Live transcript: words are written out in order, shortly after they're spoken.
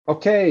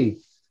Okay.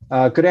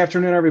 Good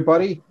afternoon,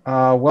 everybody.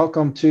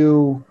 Welcome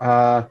to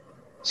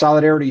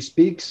Solidarity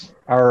Speaks,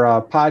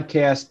 our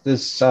podcast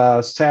this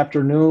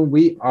afternoon.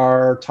 We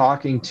are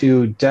talking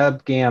to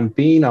Deb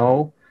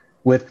Gambino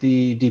with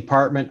the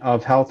Department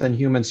of Health and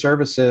Human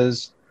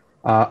Services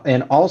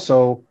and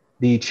also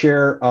the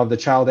chair of the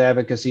Child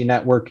Advocacy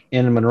Network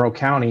in Monroe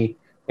County.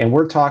 And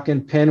we're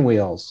talking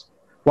pinwheels.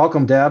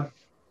 Welcome, Deb.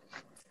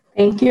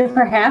 Thank you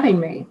for having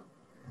me.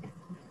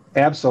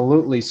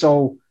 Absolutely.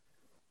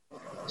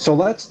 So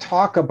let's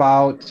talk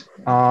about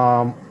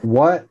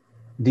what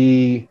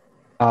the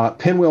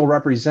pinwheel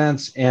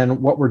represents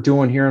and what we're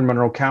doing here in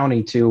Monroe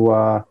County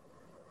to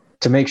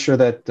make sure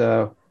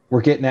that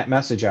we're getting that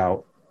message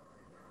out.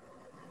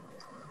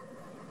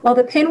 Well,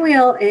 the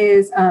pinwheel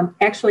is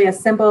actually a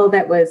symbol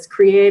that was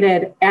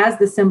created as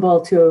the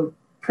symbol to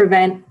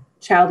prevent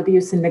child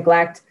abuse and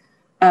neglect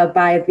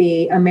by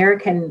the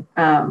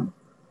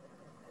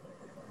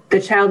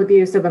Child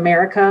Abuse of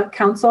America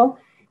Council.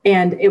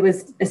 And it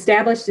was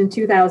established in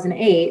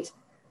 2008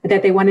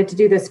 that they wanted to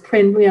do this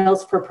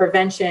pinwheels for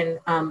prevention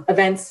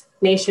events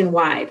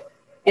nationwide.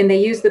 And they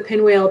use the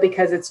pinwheel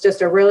because it's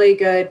just a really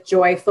good,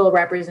 joyful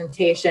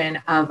representation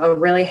of a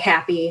really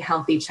happy,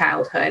 healthy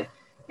childhood.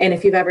 And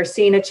if you've ever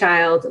seen a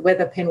child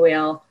with a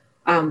pinwheel,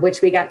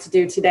 which we got to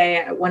do today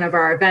at one of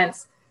our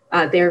events,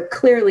 they're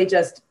clearly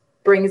just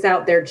brings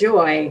out their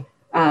joy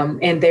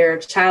and their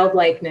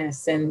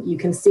childlikeness, and you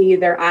can see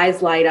their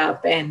eyes light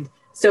up. And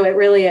so it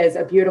really is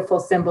a beautiful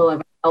symbol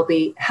of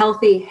a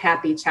healthy,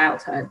 happy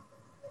childhood.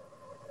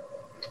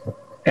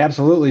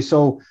 Absolutely.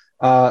 So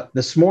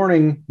this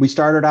morning we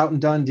started out in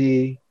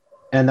Dundee,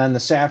 and then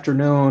this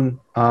afternoon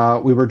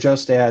we were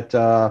just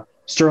at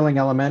Sterling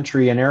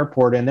Elementary and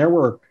Airport, and there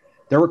were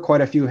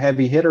quite a few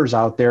heavy hitters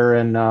out there,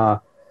 and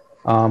the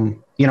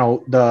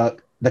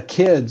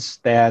kids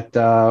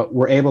that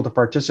were able to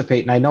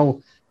participate.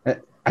 And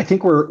I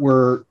think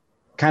we're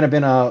kind of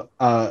in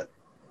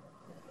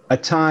a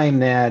time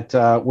that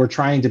we're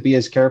trying to be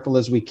as careful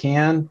as we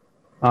can.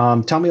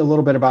 Tell me a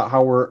little bit about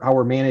how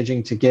we're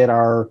managing to get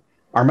our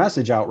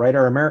message out, right?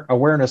 Our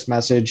awareness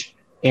message,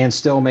 and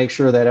still make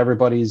sure that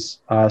everybody's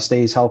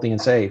stays healthy and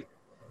safe.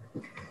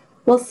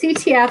 Well,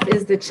 CTF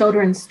is the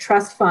Children's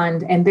Trust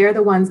Fund, and they're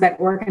the ones that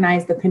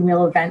organize the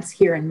pinwheel events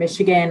here in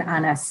Michigan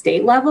on a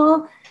state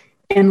level.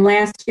 And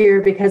last year,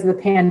 because of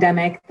the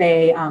pandemic,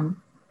 they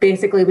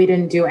basically we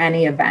didn't do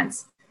any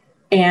events.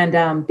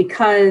 And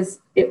because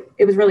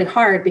it was really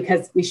hard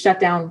because we shut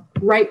down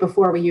right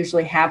before we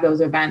usually have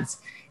those events.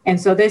 And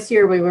so this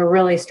year we were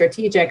really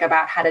strategic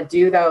about how to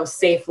do those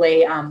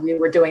safely. We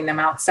were doing them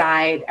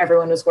outside.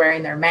 Everyone was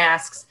wearing their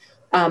masks.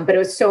 But it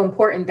was so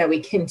important that we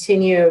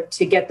continue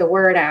to get the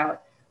word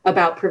out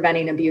about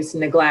preventing abuse and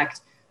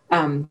neglect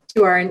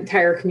to our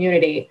entire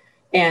community.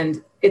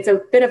 And it's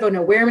a bit of an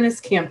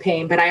awareness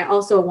campaign, but I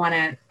also want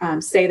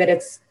to say that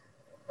it's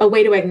a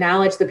way to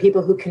acknowledge the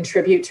people who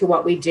contribute to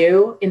what we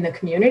do in the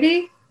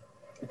community.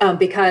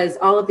 Because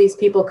all of these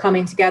people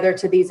coming together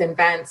to these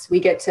events, we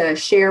get to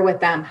share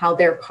with them how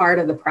they're part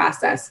of the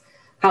process,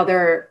 how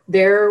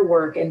their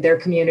work in their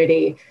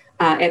community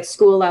at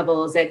school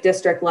levels, at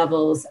district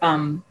levels,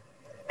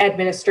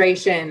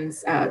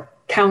 administrations,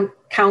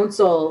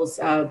 councils,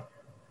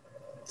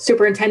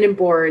 superintendent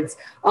boards,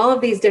 all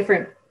of these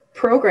different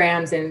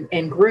programs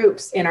and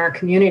groups in our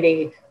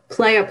community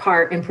play a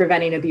part in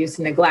preventing abuse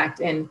and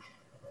neglect. And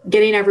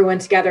getting everyone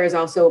together is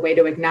also a way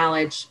to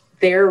acknowledge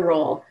their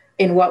role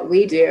in what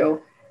we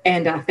do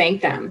and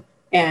thank them.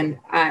 And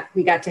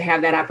we got to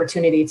have that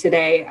opportunity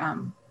today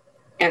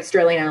at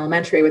Sterling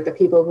Elementary with the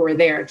people who were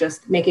there,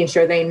 just making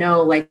sure they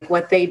know like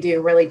what they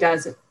do really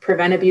does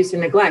prevent abuse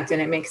and neglect,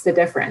 and it makes a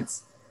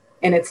difference.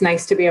 And it's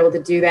nice to be able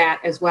to do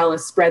that as well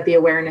as spread the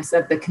awareness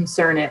of the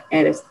concern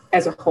as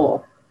a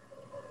whole.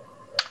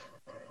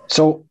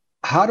 So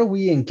how do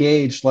we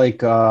engage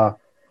like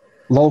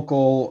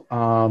local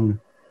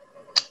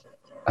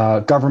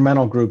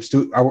governmental groups?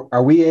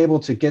 Are we able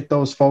to get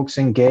those folks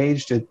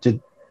engaged? Do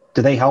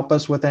they help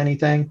us with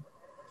anything?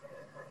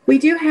 We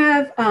do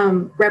have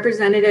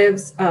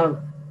representatives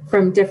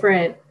from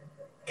different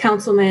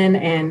councilmen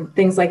and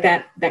things like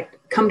that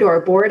come to our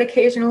board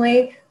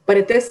occasionally. But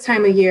at this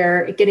time of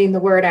year, getting the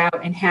word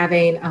out and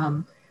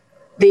having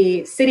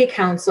the city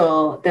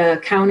council, the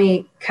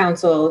county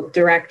council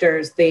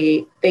directors,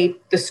 the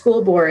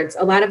school boards,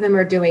 a lot of them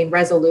are doing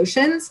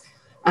resolutions,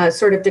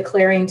 sort of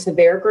declaring to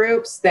their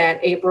groups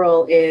that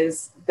April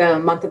is the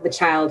month of the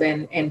child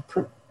and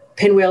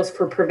Pinwheels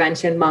for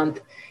Prevention Month.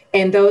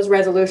 And those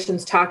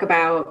resolutions talk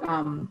about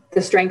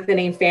the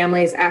strengthening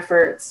families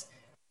efforts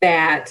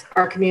that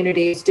our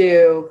communities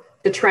do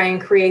to try and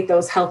create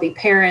those healthy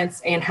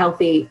parents and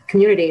healthy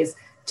communities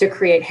to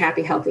create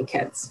happy, healthy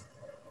kids.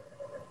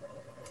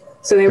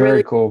 So they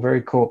very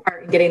cool.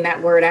 Are getting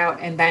that word out,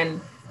 and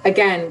then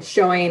again,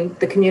 showing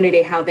the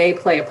community how they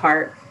play a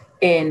part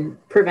in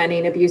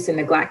preventing abuse and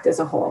neglect as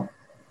a whole.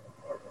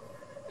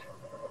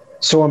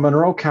 So in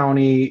Monroe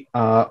County,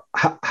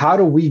 how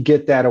do we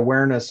get that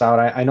awareness out?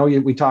 I know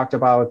we talked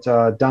about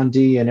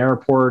Dundee and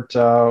Airport.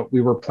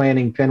 We were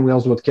planning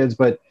pinwheels with kids,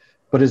 but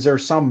but is there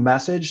some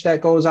message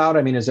that goes out?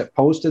 I mean, is it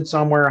posted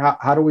somewhere?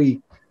 How do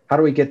we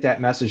get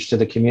that message to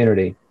the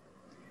community?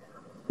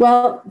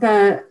 Well,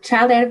 the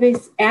Child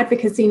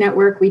Advocacy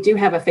Network, we do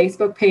have a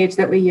Facebook page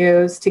that we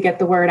use to get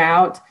the word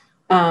out.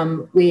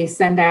 We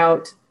send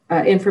out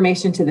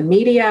information to the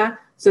media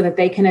so that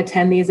they can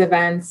attend these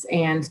events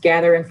and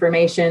gather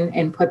information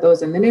and put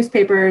those in the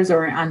newspapers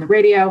or on the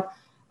radio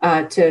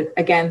to,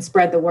 again,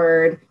 spread the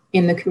word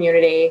in the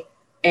community.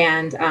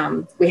 And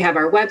we have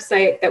our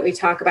website that we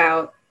talk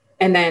about.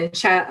 And then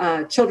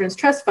Children's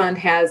Trust Fund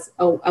has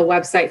a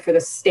website for the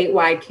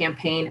statewide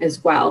campaign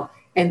as well.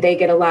 And they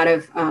get a lot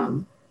of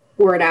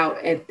word out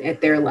at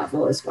their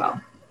level as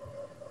well.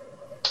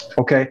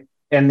 Okay.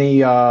 And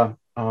the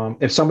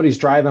if somebody's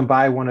driving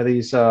by one of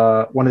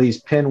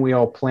these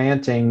pinwheel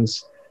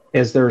plantings,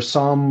 is there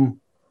some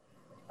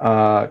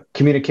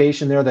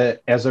communication there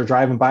that as they're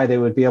driving by they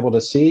would be able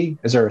to see?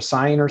 Is there a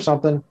sign or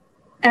something?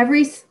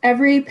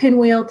 Every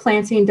pinwheel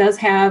planting does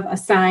have a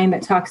sign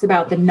that talks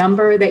about the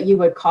number that you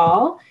would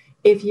call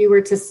if you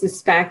were to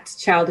suspect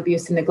child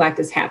abuse and neglect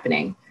is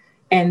happening.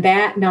 And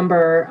that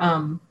number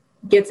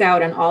gets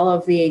out on all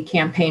of the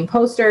campaign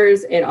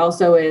posters. It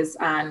also is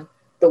on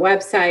the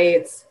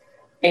websites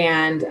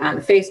and on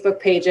the Facebook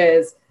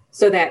pages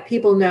so that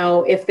people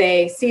know if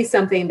they see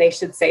something, they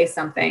should say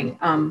something.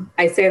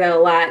 I say that a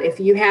lot.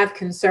 If you have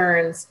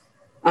concerns,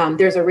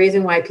 there's a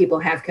reason why people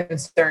have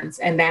concerns,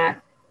 and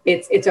that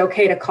it's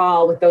okay to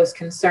call with those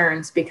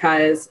concerns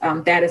because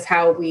that is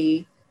how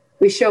we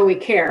show we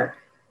care.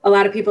 A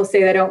lot of people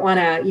say they don't want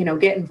to,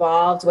 get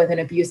involved with an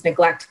abuse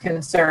neglect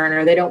concern,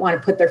 or they don't want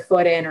to put their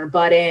foot in or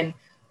butt in.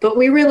 But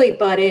we really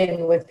butt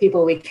in with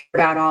people we care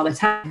about all the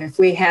time. If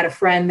we had a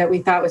friend that we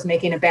thought was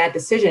making a bad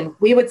decision,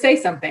 we would say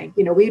something.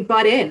 We'd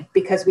butt in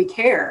because we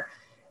care.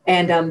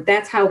 And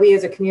that's how we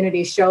as a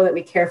community show that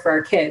we care for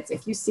our kids.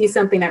 If you see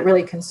something that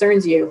really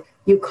concerns you,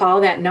 you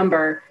call that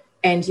number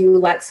and you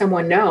let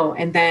someone know.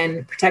 And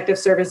then Protective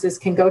Services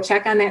can go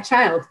check on that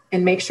child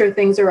and make sure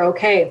things are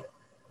okay.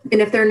 And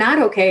if they're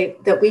not okay,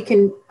 that we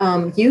can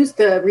use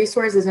the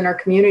resources in our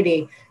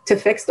community to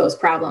fix those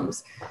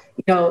problems.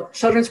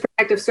 Children's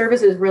Protective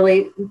Services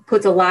really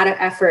puts a lot of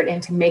effort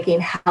into making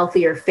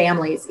healthier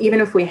families,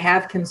 even if we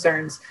have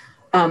concerns,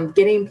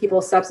 getting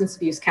people substance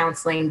abuse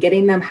counseling,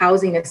 getting them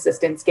housing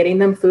assistance, getting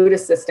them food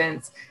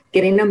assistance,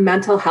 getting them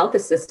mental health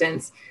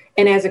assistance.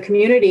 And as a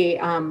community,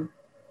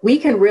 we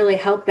can really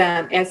help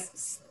them.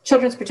 As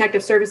Children's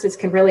Protective Services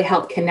can really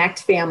help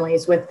connect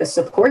families with the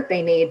support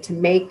they need to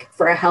make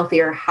for a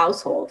healthier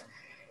household.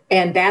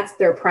 And that's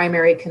their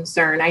primary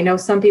concern. I know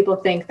some people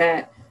think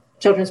that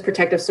Children's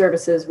Protective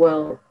Services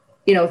will,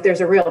 if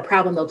there's a real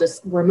problem, they'll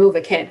just remove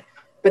a kid.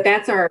 But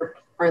that's our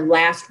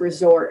last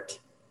resort.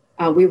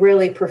 We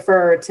really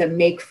prefer to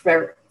make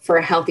for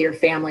a healthier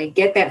family,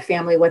 get that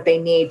family what they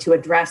need to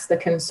address the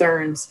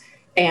concerns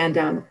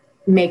and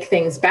make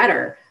things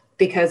better,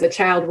 because a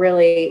child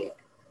really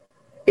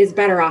is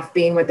better off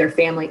being with their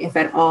family if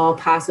at all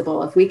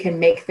possible. If we can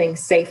make things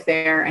safe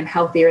there and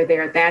healthier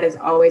there, that is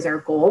always our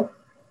goal.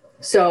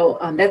 So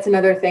that's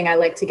another thing I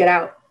like to get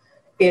out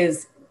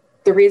is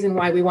the reason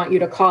why we want you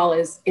to call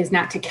is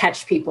not to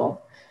catch people,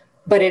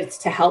 but it's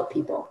to help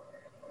people.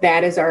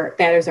 That is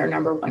our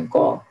number one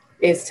goal,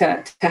 is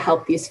to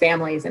help these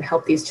families and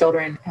help these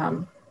children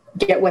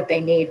get what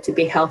they need to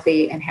be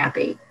healthy and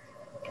happy.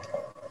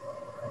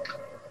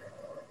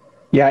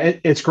 Yeah,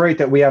 it's great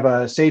that we have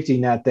a safety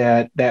net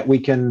that we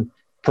can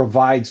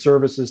provide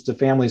services to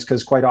families,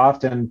 because quite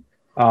often,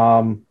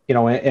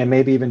 and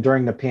maybe even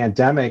during the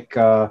pandemic,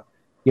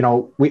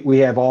 we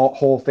have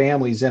whole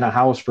families in a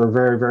house for a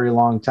very, very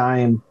long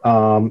time,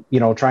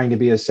 trying to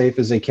be as safe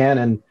as they can.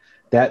 And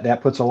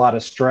that puts a lot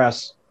of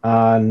stress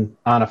on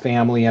a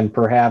family, and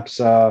perhaps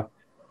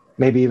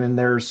maybe even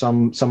there's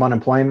some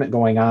unemployment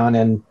going on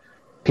and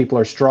people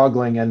are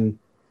struggling. And,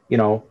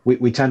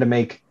 we tend to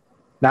make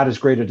not as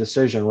great a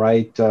decision,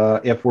 right?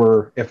 If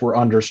we're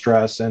under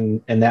stress,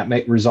 and that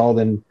may result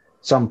in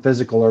some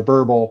physical or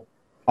verbal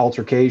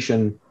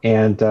altercation.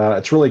 And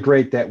it's really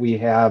great that we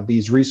have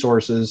these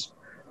resources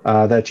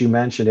that you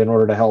mentioned in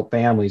order to help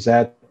families.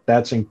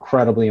 That's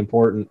incredibly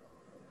important.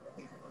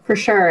 For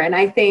sure. And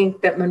I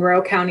think that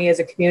Monroe County as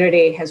a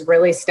community has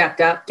really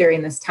stepped up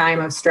during this time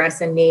of stress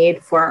and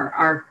need for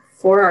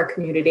our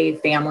community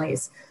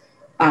families.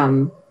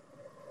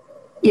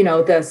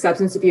 The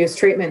substance abuse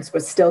treatments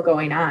was still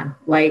going on.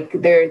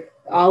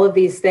 All of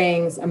these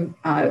things,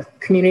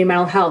 community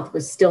mental health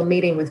was still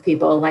meeting with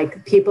people.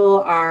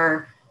 People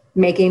are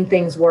making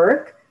things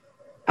work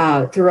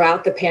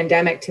throughout the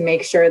pandemic to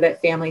make sure that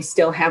families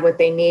still have what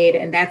they need.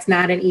 And that's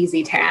not an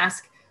easy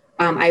task.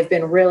 I've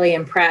been really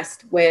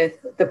impressed with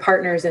the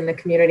partners in the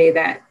community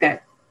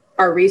that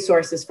are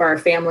resources for our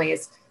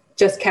families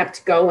just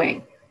kept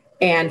going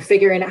and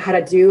figuring out how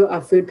to do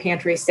a food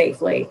pantry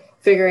safely,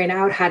 figuring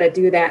out how to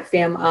do that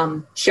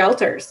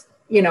shelters,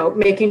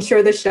 making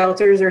sure the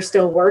shelters are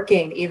still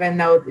working, even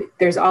though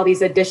there's all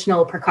these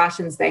additional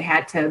precautions they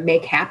had to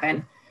make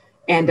happen.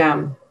 And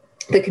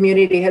the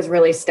community has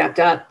really stepped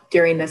up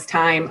during this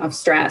time of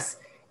stress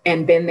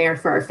and been there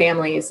for our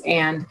families.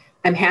 And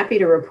I'm happy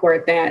to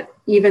report that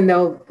even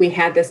though we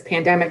had this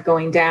pandemic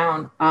going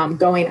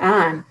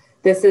on,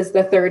 this is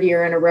the third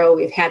year in a row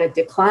we've had a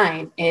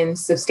decline in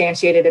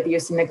substantiated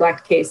abuse and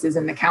neglect cases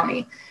in the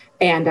county.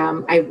 And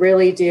I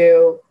really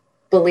do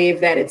believe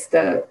that it's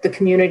the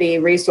community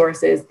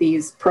resources,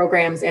 these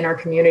programs in our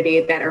community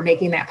that are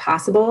making that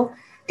possible.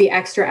 The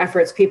extra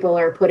efforts people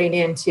are putting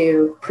in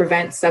to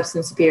prevent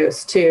substance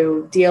abuse,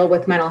 to deal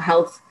with mental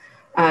health,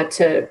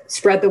 to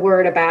spread the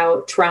word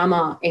about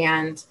trauma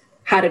and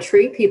how to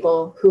treat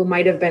people who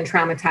might have been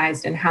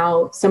traumatized, and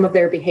how some of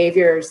their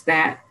behaviors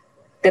that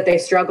they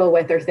struggle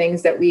with are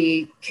things that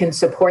we can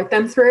support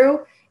them through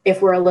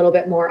if we're a little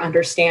bit more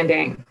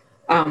understanding.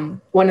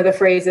 One of the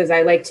phrases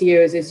I like to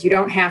use is, you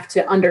don't have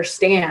to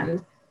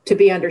understand to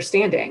be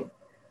understanding.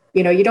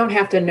 You don't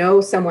have to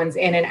know someone's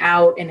in and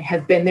out and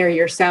have been there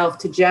yourself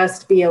to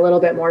just be a little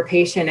bit more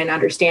patient and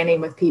understanding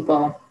with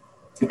people,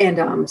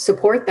 and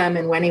support them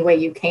in any way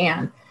you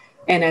can.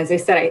 And as I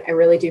said, I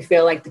really do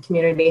feel like the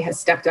community has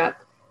stepped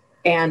up,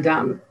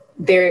 and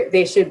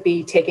they should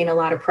be taking a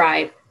lot of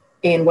pride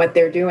in what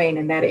they're doing,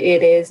 and that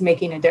it is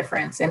making a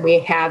difference. And we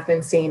have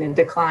been seeing a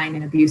decline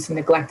in abuse and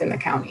neglect in the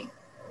county.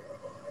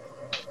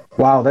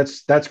 Wow,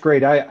 that's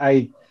great.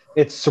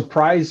 It's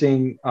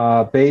surprising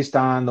based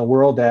on the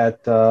world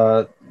that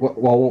that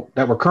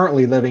we're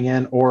currently living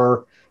in,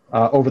 or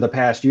over the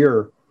past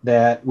year,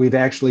 that we've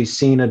actually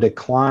seen a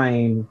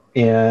decline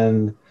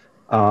in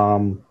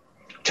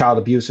child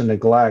abuse and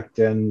neglect.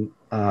 And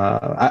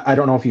I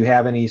don't know if you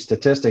have any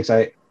statistics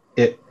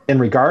in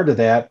regard to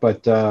that,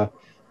 but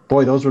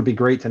boy, those would be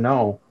great to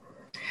know.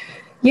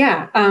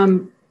 Yeah.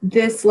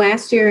 This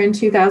last year in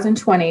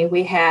 2020,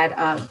 we had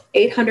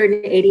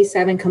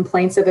 887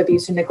 complaints of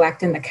abuse and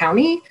neglect in the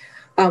county,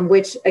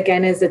 which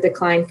again is a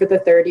decline for the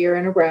third year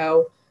in a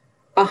row.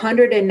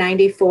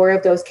 194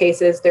 of those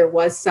cases, there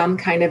was some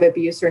kind of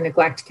abuse or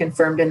neglect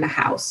confirmed in the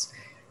house.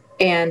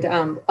 And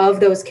of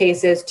those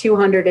cases,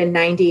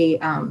 290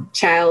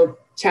 child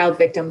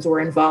victims were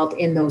involved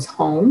in those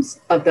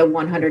homes of the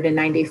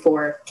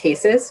 194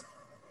 cases.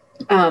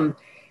 And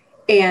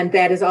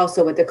that is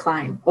also a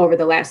decline over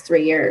the last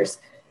 3 years.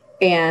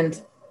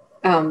 And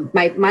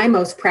my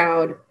most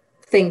proud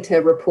thing to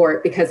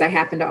report, because I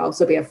happen to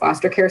also be a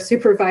foster care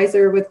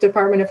supervisor with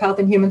Department of Health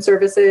and Human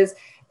Services,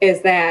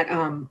 is that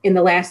in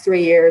the last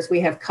 3 years,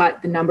 we have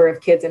cut the number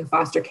of kids in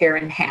foster care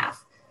in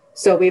half.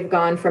 So we've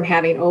gone from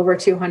having over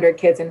 200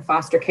 kids in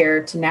foster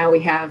care to now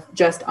we have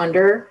just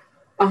under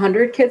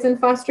 100 kids in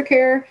foster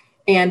care.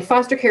 And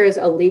foster care is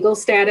a legal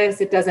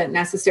status. It doesn't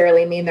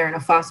necessarily mean they're in a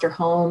foster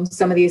home.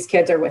 Some of these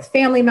kids are with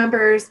family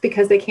members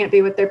because they can't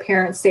be with their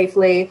parents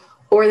safely,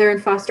 or they're in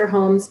foster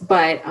homes.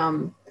 But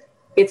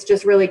it's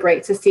just really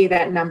great to see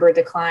that number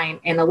decline.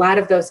 And a lot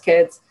of those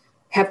kids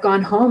have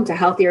gone home to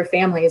healthier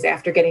families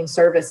after getting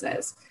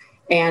services.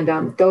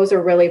 And those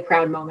are really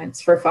proud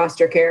moments for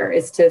foster care,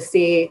 is to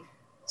see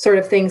sort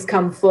of things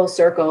come full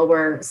circle,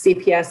 where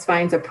CPS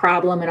finds a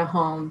problem in a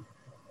home,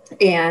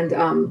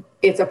 and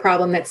it's a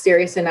problem that's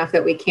serious enough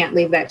that we can't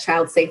leave that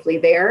child safely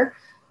there.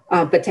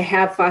 But to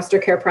have foster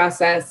care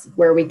process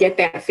where we get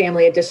that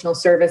family additional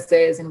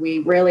services, and we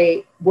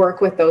really work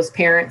with those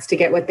parents to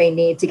get what they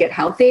need to get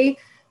healthy,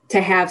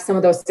 to have some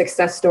of those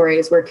success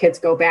stories where kids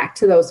go back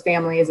to those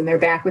families and they're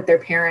back with their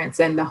parents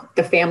and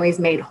the family's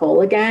made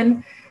whole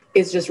again,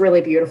 is just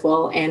really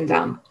beautiful.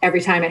 And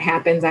every time it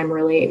happens, I'm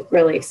really,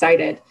 really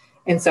excited.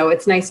 And so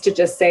it's nice to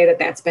just say that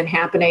that's been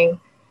happening,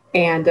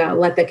 and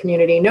let the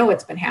community know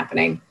it's been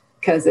happening,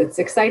 because it's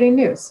exciting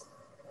news.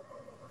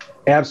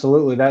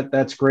 Absolutely.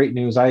 That's great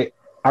news. I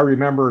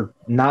remember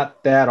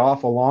not that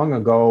awful long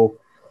ago,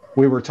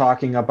 we were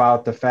talking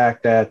about the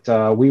fact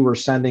that we were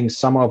sending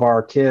some of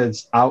our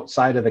kids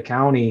outside of the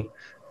county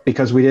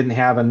because we didn't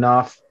have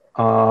enough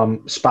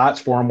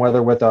spots for them,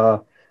 whether with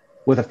a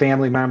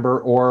family member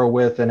or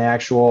with an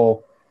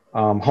actual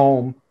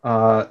home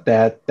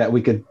that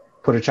we could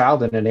put a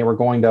child in, and they were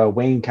going to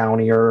Wayne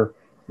County or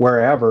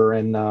wherever.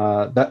 And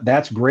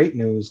that's great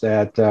news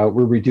that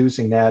we're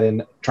reducing that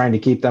and trying to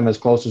keep them as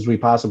close as we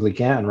possibly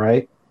can,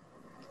 right?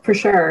 For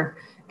sure.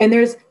 And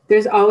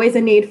there's always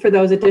a need for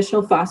those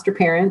additional foster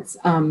parents.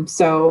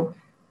 So,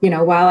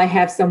 while I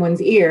have someone's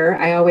ear,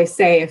 I always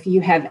say, if you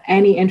have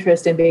any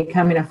interest in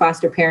becoming a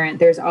foster parent,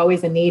 there's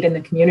always a need in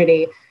the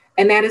community.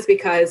 And that is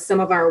because some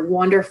of our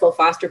wonderful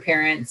foster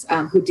parents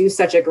who do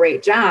such a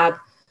great job,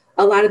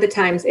 a lot of the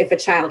times, if a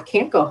child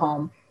can't go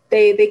home,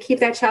 they keep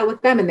that child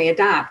with them and they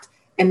adopt.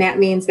 And that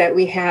means that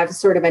we have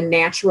sort of a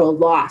natural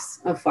loss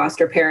of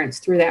foster parents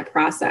through that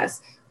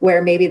process,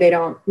 where maybe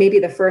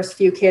the first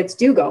few kids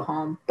do go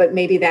home, but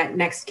maybe that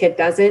next kid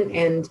doesn't.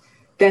 And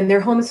then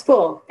their home is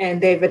full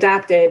and they've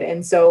adopted.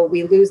 And so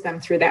we lose them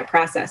through that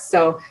process.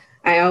 So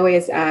I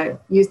always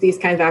use these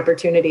kinds of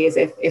opportunities,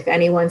 if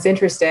anyone's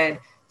interested,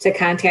 to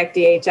contact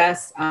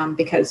DHS,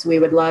 because we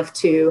would love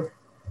to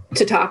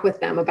talk with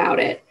them about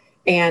it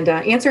and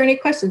answer any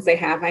questions they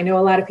have. I know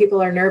a lot of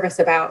people are nervous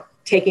about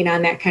taking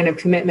on that kind of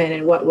commitment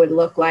and what would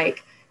look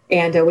like.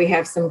 And we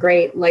have some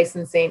great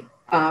licensing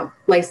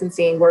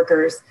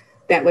workers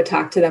that would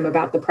talk to them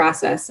about the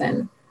process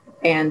and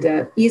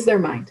and ease their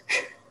mind.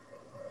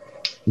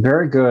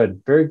 Very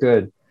good. Very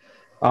good.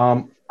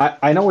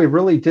 I know we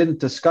really didn't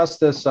discuss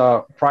this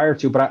prior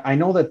to, but I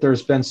know that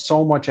there's been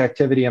so much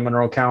activity in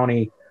Monroe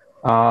County,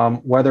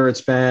 whether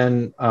it's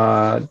been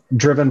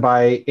driven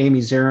by Amy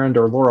Zerand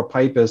or Laura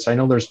Pipus. I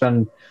know there's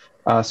been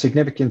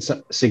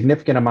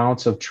significant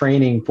amounts of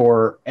training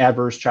for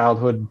adverse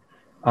childhood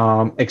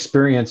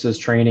experiences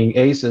training,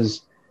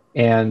 ACEs,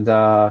 and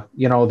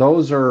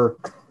those are.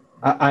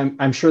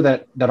 I'm sure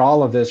that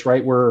all of this,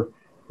 right? We're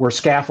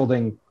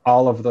scaffolding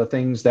all of the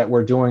things that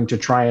we're doing to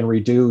try and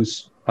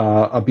reduce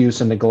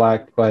abuse and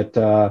neglect. But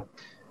I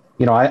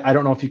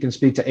don't know if you can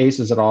speak to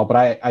ACEs at all,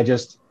 but I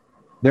just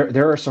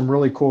there are some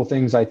really cool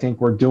things I think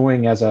we're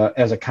doing as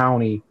a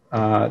county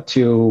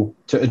to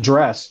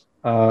address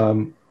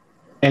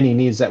any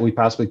needs that we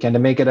possibly can to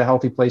make it a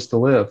healthy place to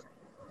live.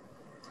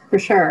 For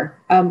sure.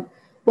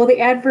 Well, the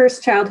adverse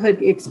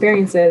childhood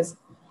experiences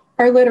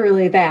are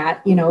literally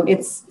that.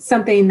 It's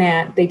something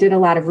that they did a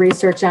lot of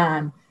research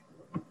on.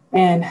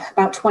 And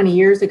about 20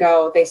 years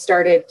ago, they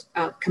started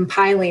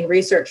compiling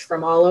research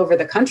from all over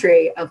the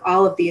country of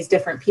all of these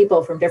different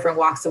people from different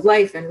walks of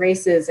life and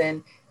races.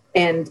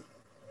 And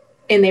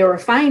they were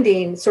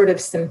finding sort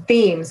of some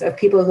themes of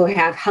people who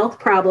have health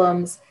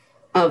problems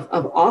of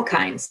all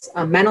kinds,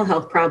 mental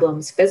health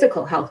problems,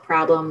 physical health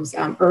problems,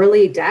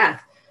 early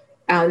death.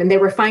 And they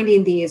were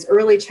finding these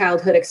early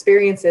childhood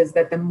experiences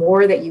that the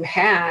more that you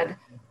had,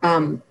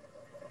 the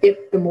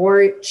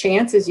more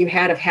chances you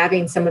had of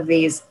having some of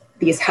these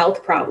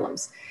health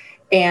problems.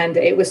 And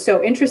it was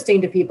so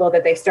interesting to people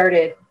that they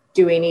started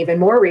doing even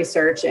more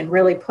research and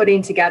really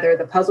putting together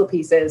the puzzle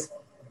pieces.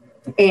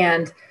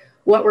 And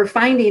what we're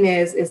finding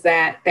is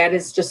that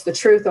is just the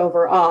truth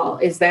overall,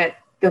 is that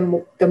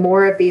the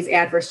more of these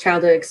adverse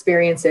childhood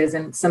experiences,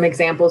 and some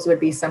examples would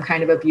be some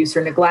kind of abuse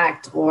or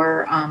neglect,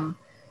 or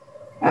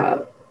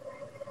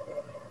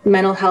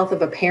mental health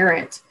of a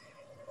parent,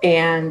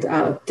 and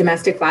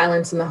domestic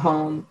violence in the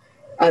home,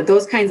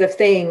 those kinds of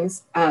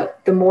things,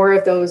 the more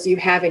of those you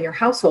have in your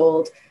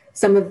household,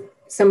 some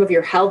of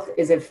your health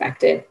is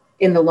affected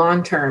in the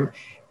long term.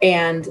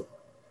 And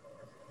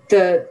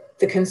the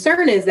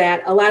concern is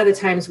that a lot of the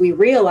times we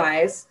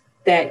realize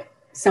that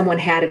someone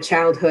had a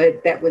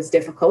childhood that was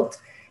difficult,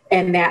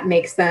 and that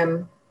makes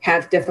them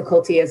have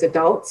difficulty as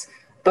adults,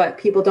 but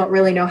people don't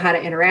really know how to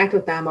interact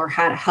with them or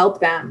how to help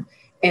them.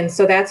 And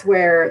so that's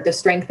where the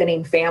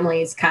strengthening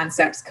families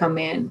concepts come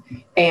in,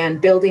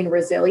 and building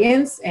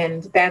resilience.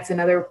 And that's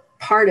another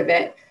part of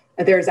it.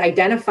 There's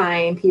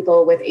identifying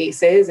people with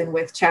ACEs and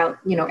with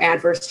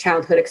adverse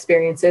childhood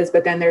experiences,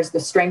 but then there's the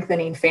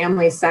strengthening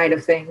family side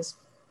of things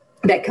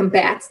that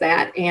combats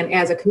that. And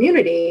as a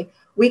community,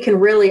 we can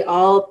really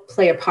all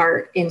play a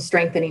part in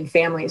strengthening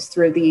families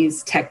through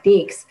these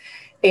techniques.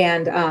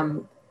 And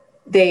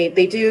they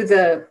do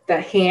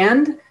the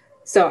hand.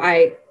 So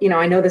I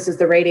know this is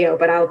the radio,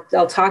 but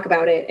I'll talk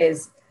about it.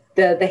 Is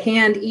the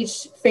hand,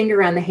 each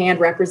finger on the hand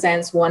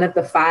represents one of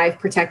the 5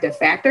 protective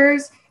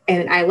factors.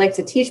 And I like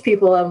to teach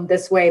people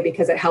this way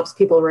because it helps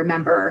people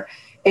remember.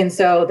 And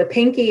so the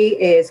pinky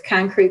is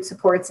concrete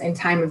supports in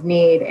time of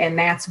need. And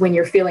that's when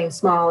you're feeling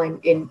small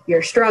and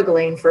you're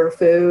struggling for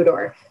food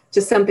or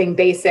just something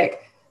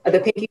basic. The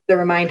pinky is a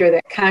reminder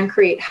that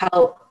concrete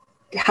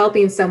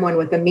helping someone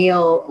with a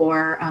meal,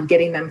 or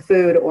getting them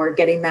food, or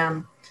getting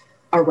them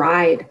a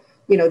ride.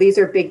 These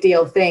are big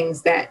deal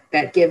things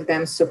that give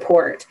them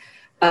support.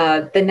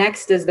 The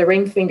next is the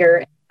ring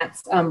finger.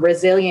 That's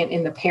resilient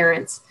in the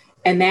parents.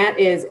 And that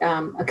is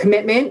a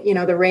commitment.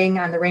 The ring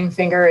on the ring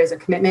finger is a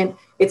commitment.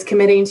 It's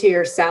committing to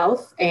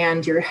yourself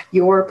and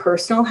your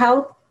personal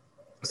health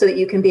so that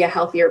you can be a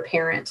healthier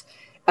parent.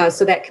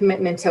 So that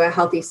commitment to a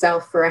healthy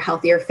self for a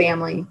healthier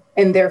family,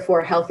 and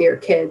therefore healthier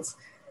kids.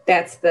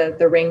 That's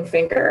the ring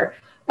finger.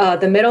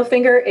 The middle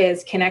finger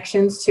is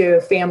connections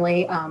to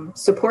family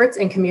supports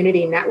and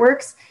community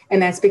networks.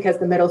 And that's because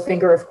the middle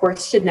finger, of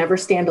course, should never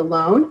stand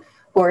alone,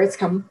 or it's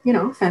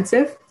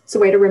offensive. It's a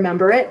way to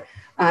remember it.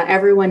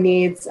 Everyone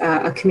needs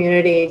a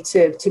community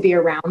to be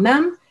around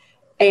them.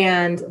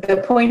 And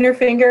the pointer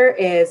finger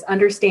is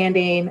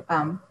understanding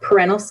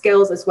parental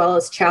skills as well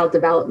as child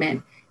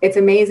development. It's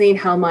amazing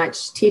how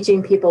much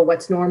teaching people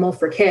what's normal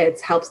for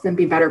kids helps them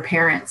be better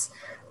parents.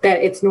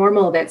 That it's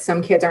normal that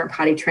some kids aren't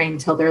potty trained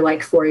until they're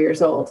like 4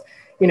 years old.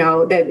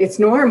 That it's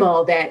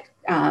normal that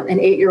an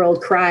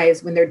 8-year-old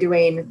cries when they're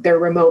doing their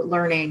remote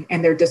learning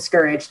and they're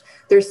discouraged.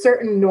 There's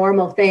certain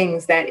normal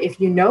things that if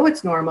you know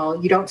it's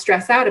normal, you don't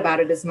stress out about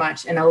it as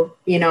much, and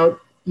you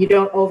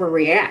don't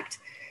overreact.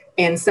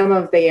 And some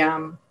of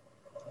the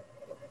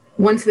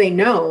once they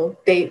know,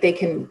 they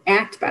can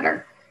act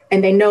better,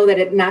 and they know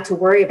that not to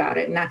worry about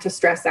it, not to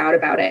stress out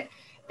about it.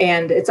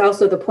 And it's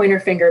also the pointer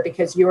finger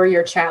because you're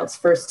your child's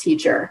first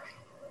teacher.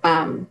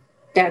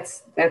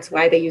 That's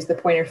why they use the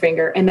pointer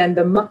finger. And then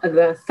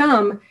the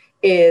thumb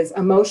is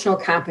emotional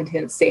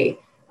competency.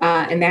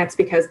 And that's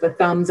because the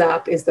thumbs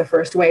up is the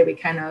first way we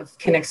kind of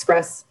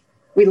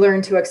we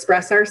learn to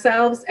express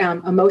ourselves.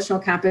 Emotional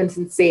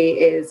competency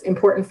is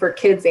important for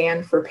kids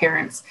and for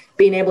parents.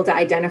 Being able to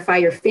identify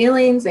your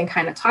feelings and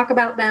kind of talk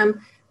about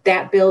them,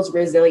 that builds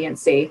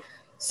resiliency.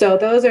 So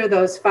those are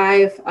those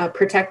 5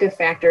 protective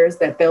factors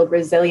that build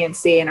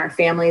resiliency in our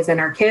families and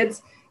our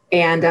kids.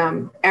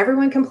 And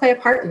everyone can play a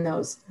part in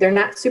those. They're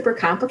not super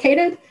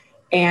complicated.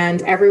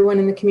 And everyone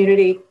in the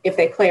community, if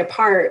they play a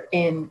part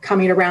in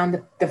coming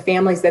around the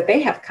families that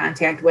they have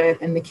contact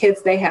with and the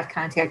kids they have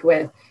contact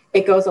with,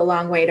 it goes a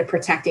long way to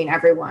protecting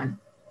everyone.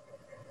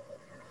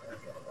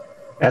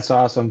 That's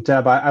awesome.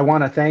 Deb, I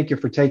want to thank you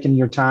for taking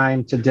your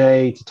time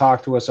today to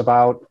talk to us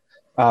about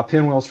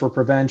Pinwheels for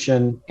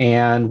Prevention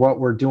and what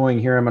we're doing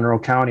here in Monroe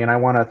County. And I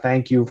want to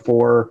thank you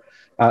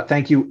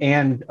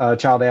and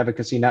Child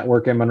Advocacy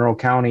Network in Monroe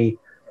County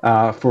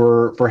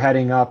for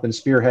heading up and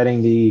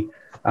spearheading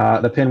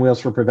the Pinwheels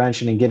for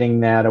Prevention and getting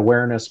that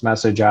awareness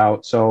message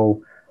out.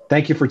 So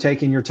thank you for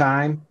taking your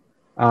time.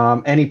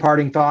 Any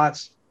parting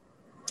thoughts?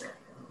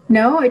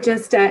 No, it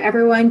just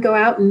everyone go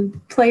out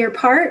and play your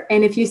part.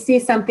 And if you see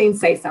something,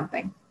 say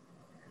something.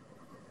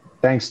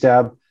 Thanks,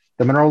 Deb.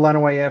 The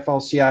Monroe-Lenawee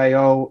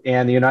AFL-CIO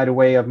and the United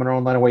Way of Monroe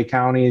and Lenawee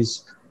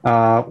Counties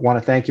want to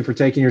thank you for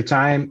taking your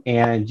time,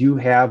 and you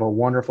have a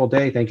wonderful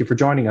day. Thank you for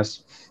joining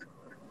us.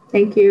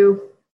 Thank you.